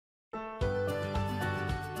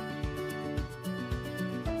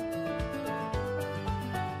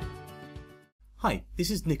Hi, this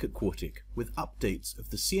is Nick at Quartic with updates of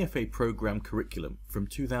the CFA program curriculum from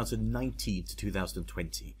 2019 to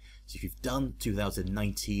 2020. So if you've done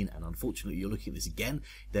 2019 and unfortunately you're looking at this again,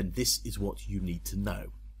 then this is what you need to know.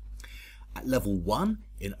 At level 1,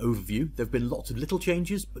 in overview, there have been lots of little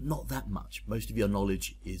changes, but not that much. Most of your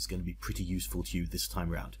knowledge is going to be pretty useful to you this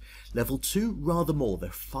time around. Level 2, rather more. There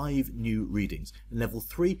are 5 new readings. And level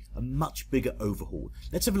 3, a much bigger overhaul.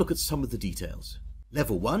 Let's have a look at some of the details.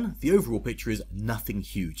 Level 1, the overall picture is nothing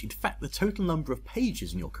huge. In fact, the total number of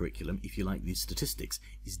pages in your curriculum, if you like these statistics,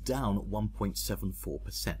 is down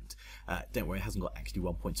 1.74%. Don't worry, it hasn't got actually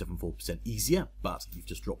 1.74% easier, but you've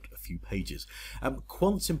just dropped a few pages.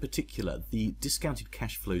 Quants in particular, the discounted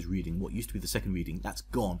cash flows reading, what used to be the second reading, that's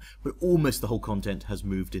gone, but almost the whole content has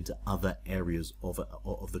moved into other areas of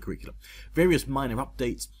the curriculum. Various minor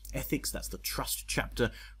updates, ethics, that's the trust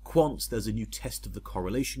chapter. Quants, there's a new test of the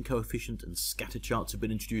correlation coefficient and scatter charts have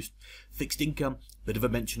been introduced. Fixed income, bit of a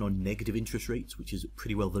mention on negative interest rates, which is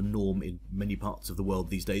pretty well the norm in many parts of the world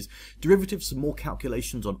these days. Derivatives, some more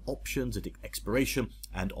calculations on options at expiration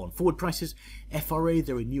and on forward prices. FRA,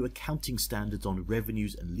 there are new accounting standards on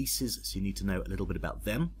revenues and leases, so you need to know a little bit about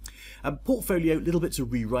them. Portfolio, little bits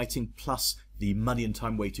of rewriting, plus the money and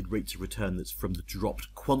time weighted rates of return that's from the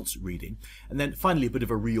dropped quants reading. And then finally a bit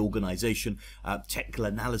of a reorganization. Technical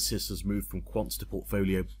analysis has moved from quants to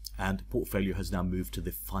portfolio, and portfolio has now moved to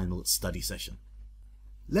the final study session.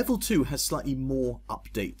 Level 2 has slightly more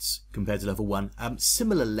updates compared to Level 1.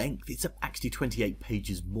 Similar length, it's actually 28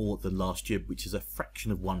 pages more than last year, which is a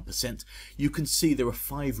fraction of 1%. You can see there are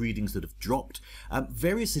 5 readings that have dropped.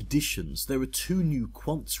 Various additions, there are 2 new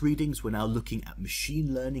quants readings. We're now looking at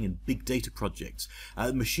machine learning and big data projects.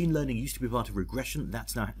 Machine learning used to be part of regression,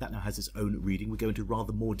 that now has its own reading. We go into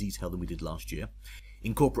rather more detail than we did last year.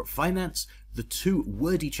 In corporate finance, the 2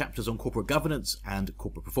 wordy chapters on corporate governance and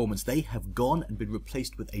corporate performance, they have gone and been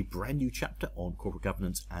replaced with a brand new chapter on corporate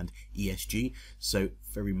governance and ESG. So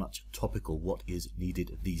very much topical, what is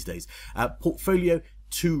needed these days. Portfolio,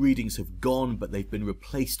 2 readings have gone, but they've been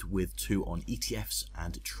replaced with 2 on ETFs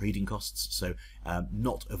and trading costs. So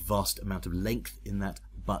not a vast amount of length in that,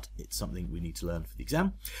 but it's something we need to learn for the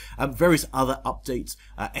exam. Various other updates,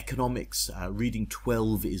 economics, reading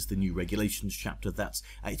 12 is the new regulations chapter.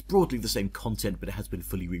 It's broadly the same content, but it has been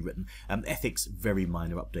fully rewritten. Ethics, very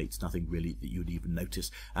minor updates, nothing really that you'd even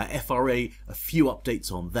notice. FRA, a few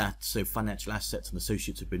updates on that. So financial assets and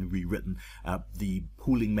associates have been rewritten. The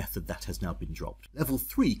pooling method, that has now been dropped. Level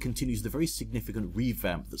 3 continues the very significant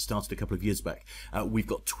revamp that started a couple of years back. We've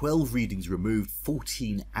got 12 readings removed,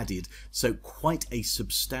 14 added, so quite a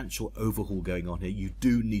substantial overhaul going on here. You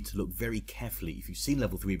do need to look very carefully. If you've seen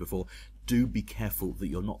Level 3 before, do be careful that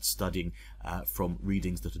you're not studying from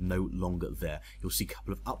readings that are no longer there. You'll see a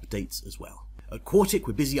couple of updates as well. At Quartic,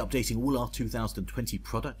 we're busy updating all our 2020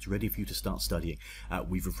 products ready for you to start studying.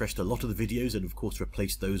 We've refreshed a lot of the videos and of course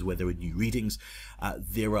replaced those where there are new readings.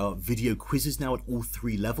 There are video quizzes now at all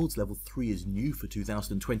 3 levels. Level 3 is new for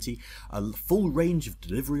 2020. A full range of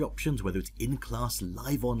delivery options, whether it's in class,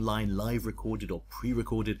 live online, live recorded or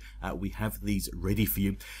pre-recorded. We have these ready for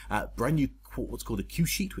you. Brand new what's called a Q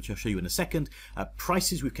sheet, which I'll show you in a second.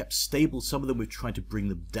 Prices we've kept stable. Some of them we've tried to bring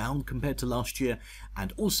them down compared to last year.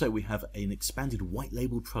 And also we have an expanded white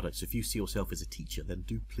label product. So if you see yourself as a teacher, then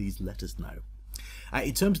do please let us know.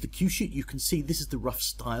 In terms of the Q sheet, you can see this is the rough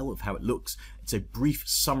style of how it looks. It's a brief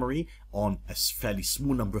summary on a fairly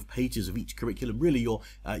small number of pages of each curriculum. Really your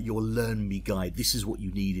Learn Me guide. This is what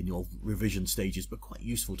you need in your revision stages, but quite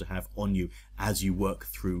useful to have on you as you work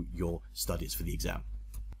through your studies for the exam.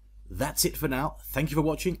 That's it for now. Thank you for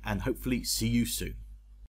watching and hopefully see you soon.